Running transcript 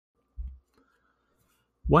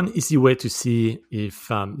One easy way to see if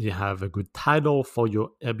you have a good title for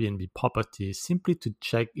your Airbnb property is simply to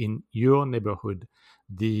check in your neighborhood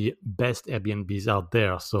the best Airbnbs out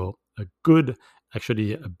there. So a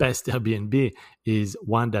best Airbnb is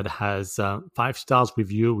one that has 5 stars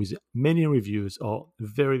review with many reviews or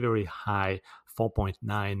very, very high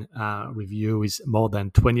 4.9 review is more than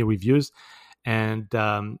 20 reviews, and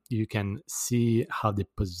you can see how they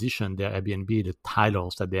position their Airbnb, the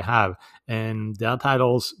titles that they have, and their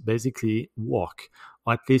titles basically work,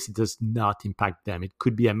 or at least it does not impact them. It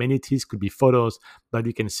could be amenities, could be photos, but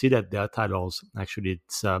you can see that their titles actually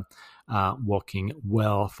it's working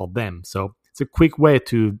well for them. So it's a quick way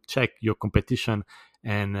to check your competition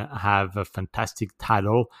and have a fantastic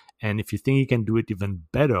title. And if you think you can do it even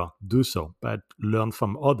better, do so, but learn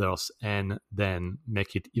from others and then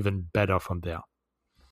make it even better from there.